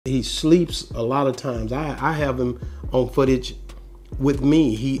He sleeps a lot of times. I have him on footage with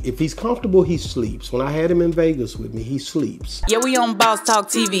me. If he's comfortable, he sleeps. When I had him in Vegas with me, he sleeps. Yeah, we on Boss Talk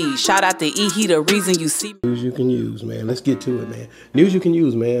TV. Shout out to E. He the reason you see. News you can use, man. Let's get to it, man. News you can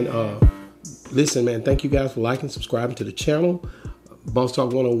use, man. Listen, man, thank you guys for liking, subscribing to the channel. Boss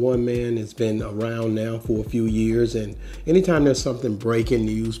Talk 101, man, it's been around now for a few years, and anytime there's something breaking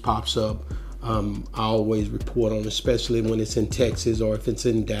news pops up, I always report on, especially when it's in Texas or if it's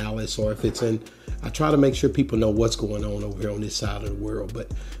in Dallas or if it's in, I try to make sure people know what's going on over here on this side of the world.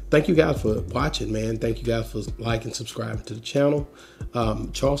 But thank you guys for watching, man. Thank you guys for liking, subscribing to the channel.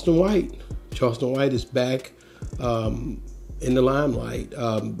 Charleston White is back in the limelight.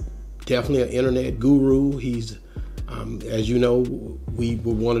 Definitely an internet guru. He's, as you know, we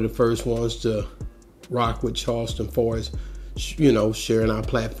were one of the first ones to rock with Charleston for us, you know, sharing our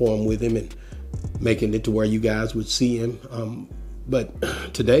platform with him and making it to where you guys would see him.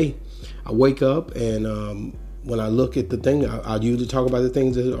 But today I wake up and when I look at the thing, I usually talk about the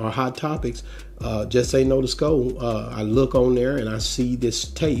things that are hot topics. Just Say No to Sko. I look on there and I see this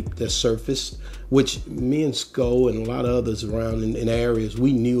tape that surfaced, which me and Sko and a lot of others around in areas,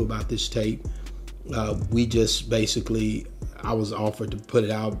 we knew about this tape. We just basically, I was offered to put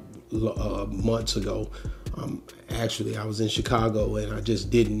it out months ago. Actually, I was in Chicago and I just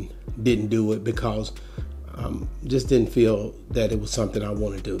didn't do it because just didn't feel that it was something I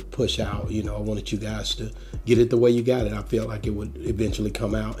wanted to push out. You know, I wanted you guys to get it the way you got it. I felt like it would eventually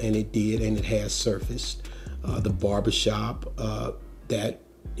come out, and it did, and it has surfaced. The barbershop that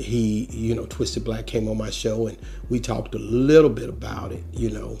he, you know, Twisted Black came on my show and we talked a little bit about it, you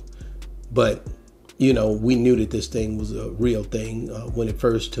know, but you know, we knew that this thing was a real thing. When it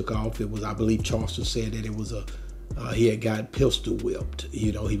first took off, it was, I believe Charleston said that it was he had got pistol whipped.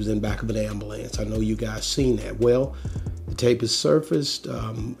 You know, he was in the back of an ambulance. I know you guys seen that. Well, the tape is surfaced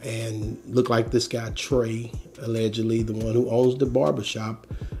and looked like this guy, Trey, allegedly the one who owns the barbershop,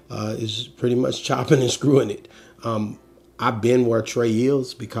 is pretty much chopping and screwing it. I've been where Trey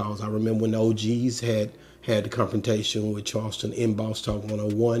is because I remember when the OGs had the confrontation with Charleston in Boss Talk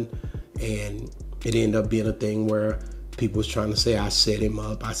 101, and it ended up being a thing where people was trying to say I set him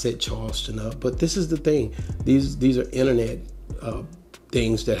up, I set Charleston up. But this is the thing. These are internet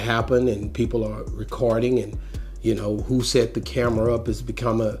things that happen, and people are recording, and you know, who set the camera up has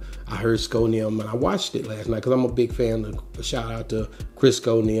become I heard Sko Nim, and I watched it last night because I'm a big fan of, a shout out to Chris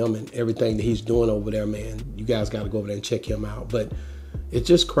Sko Nim and everything that he's doing over there, man. You guys got to go over there and check him out. But it's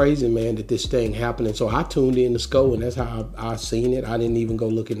just crazy, man, that this thing happened. So I tuned in to Sko, and that's how I seen it. I didn't even go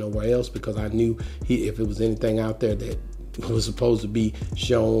looking nowhere else because I knew if it was anything out there that was supposed to be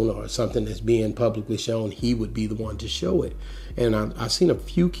shown or something that's being publicly shown, he would be the one to show it. And I seen a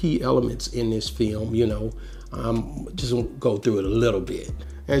few key elements in this film, you know. Just gonna go through it a little bit.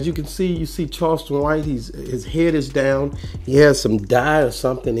 As you can see, you see Charleston White, his head is down. He has some dye or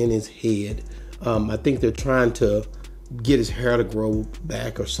something in his head. I think they're trying to get his hair to grow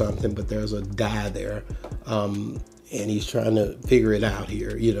back or something, but there's a dye there. And he's trying to figure it out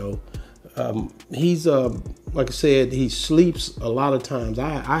here, you know. He's, like I said, he sleeps a lot of times.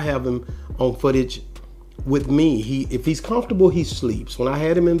 I have him on footage with me. If he's comfortable, he sleeps. When I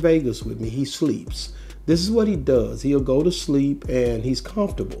had him in Vegas with me, he sleeps. This is what he does. He'll go to sleep and he's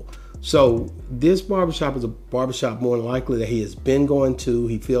comfortable. So this barbershop is a barbershop more than likely that he has been going to.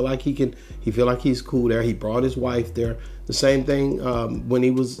 He feel like he's cool there. He brought his wife there. The same thing when he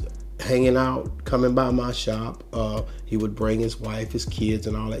was hanging out, coming by my shop, he would bring his wife, his kids,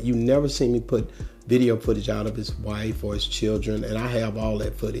 and all that. You never see me put video footage out of his wife or his children, and I have all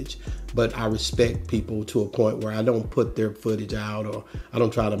that footage. But I respect people to a point where I don't put their footage out, or I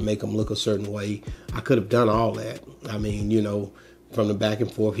don't try to make them look a certain way. I could have done all that. I mean, you know, from the back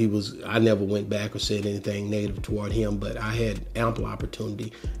and forth, I never went back or said anything negative toward him, but I had ample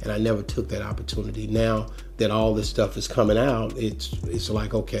opportunity, and I never took that opportunity. Now that all this stuff is coming out, it's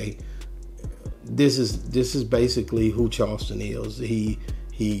like, okay, this is basically who Charleston is. He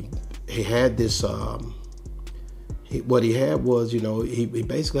had this, what he had was, you know, he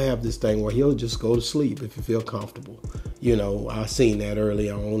basically have this thing where he'll just go to sleep if you feel comfortable. You know, I seen that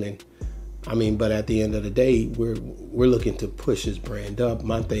early on, and I mean, but at the end of the day, we're looking to push his brand up.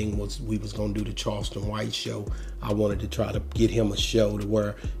 My thing was we was gonna do the Charleston White show. I wanted to try to get him a show to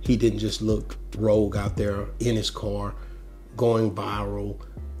where he didn't just look rogue out there in his car, going viral,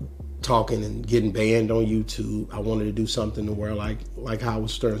 talking and getting banned on YouTube. I wanted to do something to where like Howard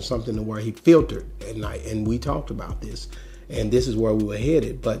Stern, something to where he filtered at night, and we talked about this, and this is where we were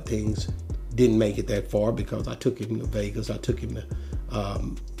headed. But things didn't make it that far because I took him to Vegas. I took him to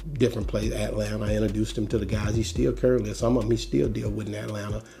different place, Atlanta. I introduced him to the guys he still currently, some of them he still deal with in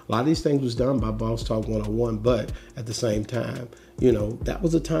Atlanta. A lot of these things was done by Boss Talk 101, but at the same time, you know, that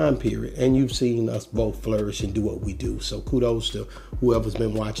was a time period, and you've seen us both flourish and do what we do. So kudos to whoever's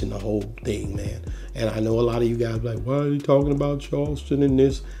been watching the whole thing, man. And I know a lot of you guys like, why are you talking about Charleston and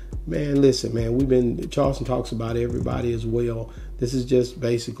this? Man, listen, man, Charleston talks about everybody as well. This is just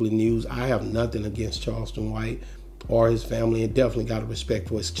basically news. I have nothing against Charleston White or his family, and definitely got a respect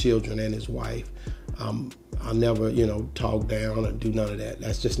for his children and his wife. I'll never, you know, talk down or do none of that.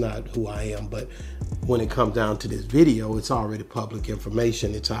 That's just not who I am. But when it comes down to this video, it's already public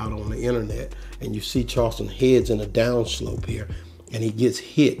information. It's out on the internet. And you see Charleston heads in a downslope here, and he gets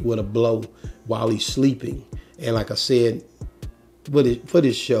hit with a blow while he's sleeping. And like I said, for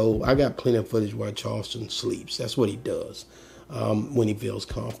this show, I got plenty of footage where Charleston sleeps. That's what he does when he feels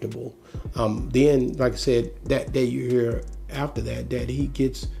comfortable. Then, like I said, that day you hear after that he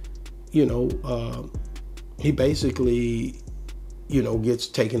gets, you know, he basically, you know, gets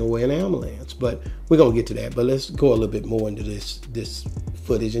taken away in an ambulance. But we're going to get to that. But let's go a little bit more into this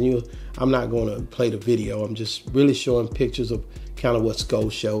footage. And I'm not going to play the video. I'm just really showing pictures of kind of what Skull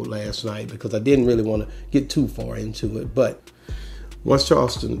showed last night, because I didn't really want to get too far into it. But once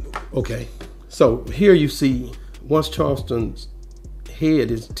Charleston, okay, so here you see, once Charleston's head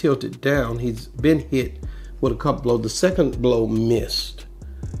is tilted down, he's been hit with a couple blows. The second blow missed,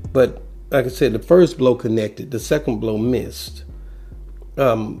 but like I said, the first blow connected, the second blow missed.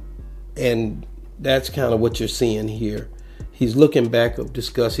 And that's kind of what you're seeing here. He's looking back of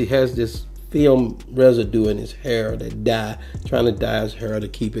disgust. He has this film residue in his hair trying to dye his hair to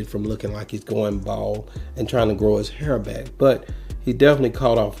keep it from looking like he's going bald, and trying to grow his hair back. But he definitely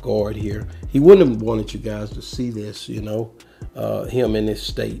caught off guard here. He wouldn't have wanted you guys to see this, you know, him in this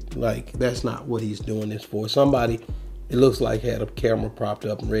state. Like, that's not what he's doing this for. Somebody, it looks like, had a camera propped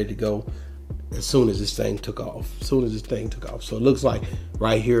up and ready to go as soon as this thing took off. So it looks like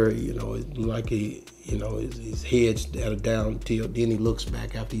right here, you know, it like his head's at a down tilt. Then he looks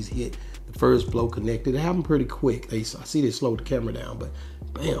back after he's hit. The first blow connected. It happened pretty quick. I see they slowed the camera down, but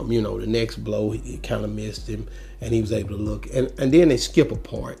bam, you know, the next blow, he kind of missed him, and he was able to look. And then they skip a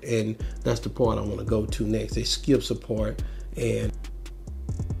part, and that's the part I want to go to next. They skips a part, and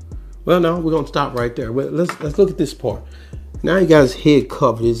well, no, we're gonna stop right there. Let's look at this part. Now he got his head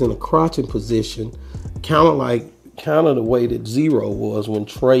covered. He's in a crouching position, kind of the way that Zero was when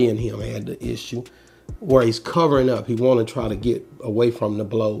Trey and him had the issue, where he's covering up. He want to try to get away from the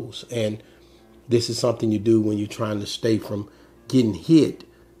blows, and this is something you do when you're trying to stay from getting hit,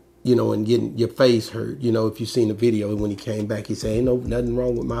 you know, and getting your face hurt. You know, if you've seen the video, when he came back, he said, ain't nothing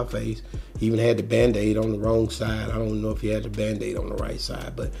wrong with my face. He even had the Band-Aid on the wrong side. I don't know if he had the Band-Aid on the right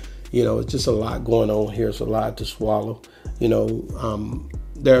side, but, you know, it's just a lot going on here. It's a lot to swallow. You know,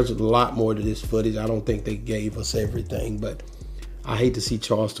 there's a lot more to this footage. I don't think they gave us everything, but I hate to see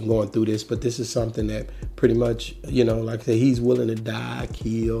Charleston going through this, but this is something that pretty much, you know, like I said, he's willing to die,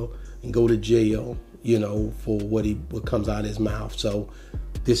 kill, and go to jail, you know, for what comes out of his mouth. So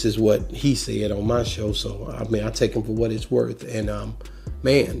this is what he said on my show. So, I mean, I take him for what it's worth. And,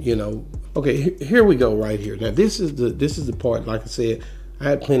 man, you know, okay, here we go right here. Now, this is the part, like I said, I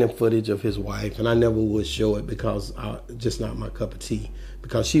had plenty of footage of his wife, and I never would show it because just not my cup of tea.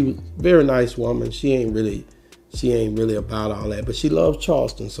 Because she was a very nice woman. She ain't really about all that, but she loves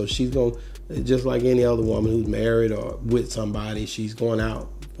Charleston. So she's going, just like any other woman who's married or with somebody, she's going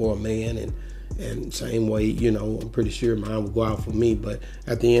out for a man, and same way, you know, I'm pretty sure mine would go out for me. But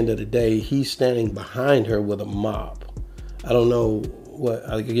at the end of the day, he's standing behind her with a mop. I don't know what,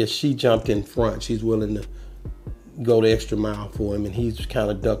 I guess she jumped in front. She's willing to go the extra mile for him, and he's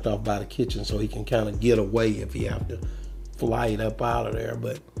kind of ducked off by the kitchen so he can kind of get away if he have to fly it up out of there.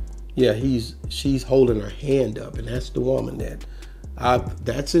 But yeah, she's holding her hand up, and that's the woman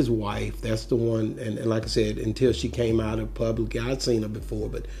that's his wife. That's the one, and like I said, until she came out of public, I'd seen her before,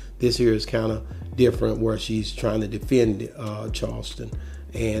 but this here is kind of different, where she's trying to defend Charleston.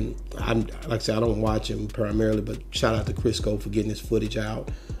 And like I said, I don't watch him primarily, but shout out to Crisco for getting this footage out.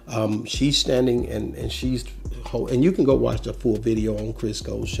 She's standing, and she's, and you can go watch the full video on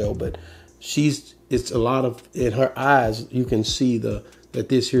Crisco's show, but it's a lot of, in her eyes, you can see that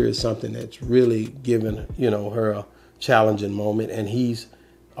this here is something that's really given, you know, her a challenging moment, and he's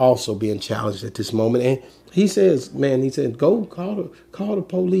also being challenged at this moment. And he says, go call the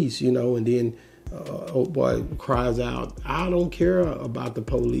police, you know, and then old boy cries out, I don't care about the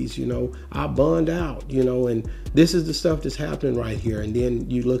police, you know, I burned out, you know. And this is the stuff that's happening right here. And then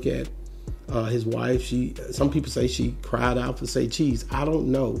you look at his wife. Some people say she cried out for say cheese. I don't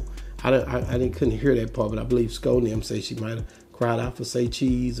know. I couldn't hear that part, but I believe Scolding say she might have cried out for say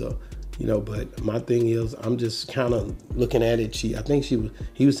cheese or, you know, but my thing is, I'm just kind of looking at it. I think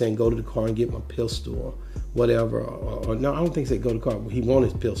he was saying, go to the car and get my pistol or whatever. Or no, I don't think he said go to the car. He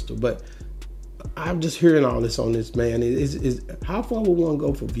wanted his pistol. But I'm just hearing all this on this, man. Is how far would one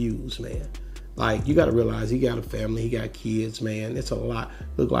go for views, man? Like, you got to realize he got a family, he got kids, man. It's a lot.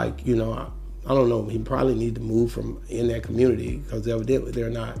 Look like, you know, I don't know. He probably need to move from in that community because evidently they're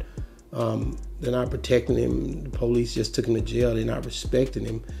not protecting him. The police just took him to jail. They're not respecting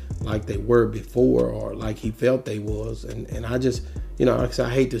him like they were before or like he felt they was. And I just, you know, like I said,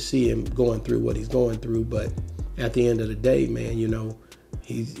 I hate to see him going through what he's going through. But at the end of the day, man, you know,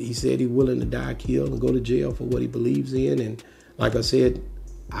 he said he's willing to die, kill, and go to jail for what he believes in. And like I said,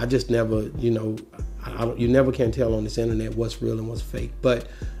 I just never, you know, you never can tell on this internet what's real and what's fake. But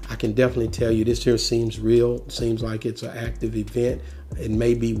I can definitely tell you this here seems real. Seems like it's an active event. It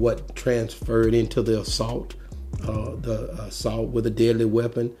may be what transferred into the assault with a deadly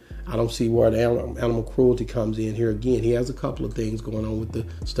weapon. I don't see where the animal cruelty comes in here again. He has a couple of things going on with the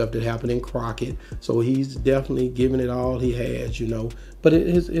stuff that happened in Crockett. So he's definitely giving it all he has, you know. But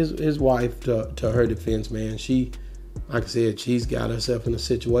his wife, to her defense, man, she, like I said, she's got herself in a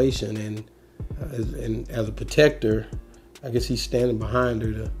situation, and as a protector, I guess he's standing behind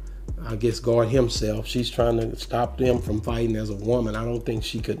her to, I guess, guard himself. She's trying to stop them from fighting as a woman. I don't think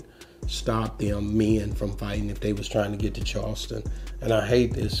she could stop them men from fighting if they was trying to get to Charleston. And I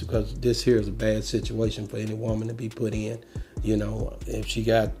hate this because this here is a bad situation for any woman to be put in. You know, if she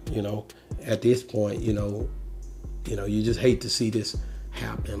got, you know, at this point, you know, you just hate to see this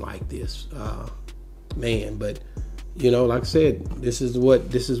happen like this, man. But you know, like I said, this is what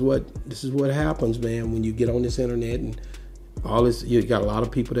happens, man, when you get on this internet and all this. You got a lot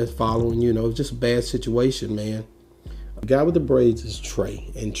of people that's following. You know, it's just a bad situation, man. The guy with the braids is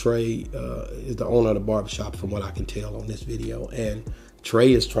Trey, and Trey is the owner of the barbershop, from what I can tell on this video. And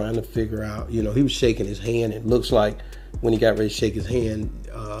Trey is trying to figure out. You know, he was shaking his hand. It looks like when he got ready to shake his hand,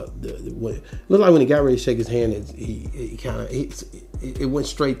 it went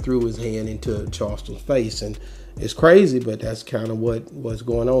straight through his hand into Charleston's face. And it's crazy, but that's kind of what's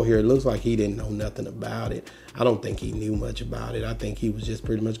going on here. It looks like he didn't know nothing about it. I don't think he knew much about it. I think he was just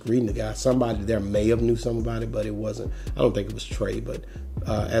pretty much greeting the guy. Somebody there may have knew something about it, but it wasn't. I don't think it was Trey. But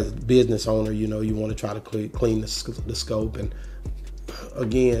as a business owner, you know, you want to try to clean the scope. And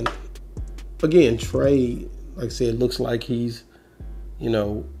again, Trey, like I said, looks like he's, you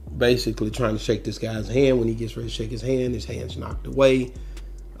know, basically trying to shake this guy's hand. When he gets ready to shake his hand's knocked away.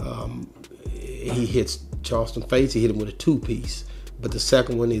 He hits Charleston's face. He hit him with a two-piece. But the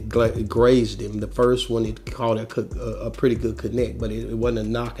second one, it grazed him. The first one, it caught a pretty good connect, but it wasn't a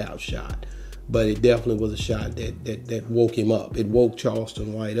knockout shot. But it definitely was a shot that woke him up. It woke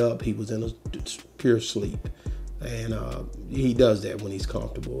Charleston right up. He was in a pure sleep. And he does that when he's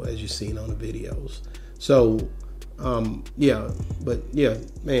comfortable, as you've seen on the videos. So, yeah,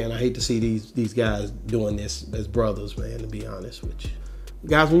 man, I hate to see these guys doing this as brothers, man, to be honest with you.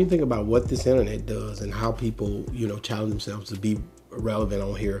 Guys, when you think about what this internet does and how people, you know, challenge themselves to be relevant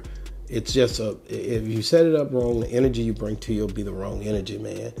on here, it's just if you set it up wrong, the energy you bring to you will be the wrong energy,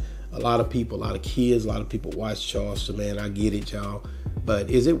 man. A lot of people, a lot of kids, a lot of people watch Charleston, man. I get it, y'all.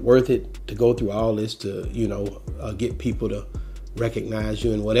 But is it worth it to go through all this to, you know, get people to recognize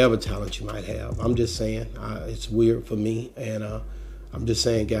you and whatever talent you might have? I'm just saying, it's weird for me. And I'm just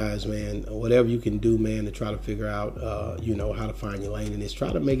saying, guys, man, whatever you can do, man, to try to figure out, you know, how to find your lane in this.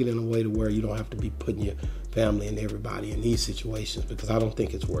 Try to make it in a way to where you don't have to be putting your family and everybody in these situations, because I don't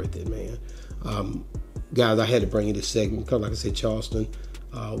think it's worth it, man. Guys, I had to bring you this segment because, like I said, Charleston,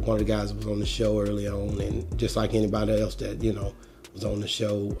 one of the guys was on the show early on, and just like anybody else that, you know, was on the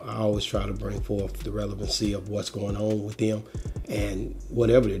show, I always try to bring forth the relevancy of what's going on with them and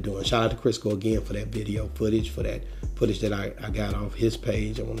whatever they're doing. Shout out to Crisco again for that video footage, that I got off his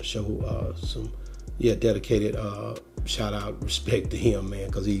page. I want to show some dedicated shout out, respect to him, man,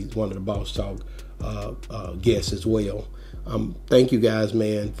 because he's one of the Boss Talk guests as well. Thank you guys,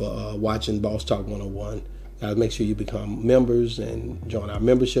 man, for watching Boss Talk 101. Guys, make sure you become members and join our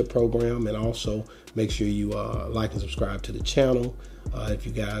membership program, and also make sure you like and subscribe to the channel. If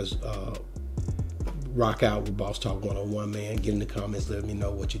you guys rock out with Boss Talk 101, man, get in the comments, let me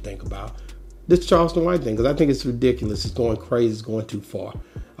know what you think about this Charleston White thing, because I think it's ridiculous. It's going crazy. It's going too far.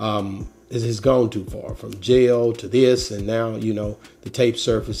 It has gone too far, from jail to this, and now, you know, the tape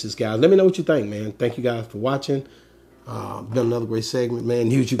surfaces. Guys, let me know what you think, man. Thank you guys for watching. Been another great segment, man.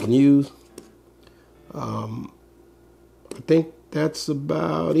 News you can use. I think that's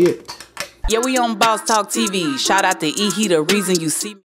about it. Yeah, we on Boss Talk TV. Shout out to E. He the reason you see me.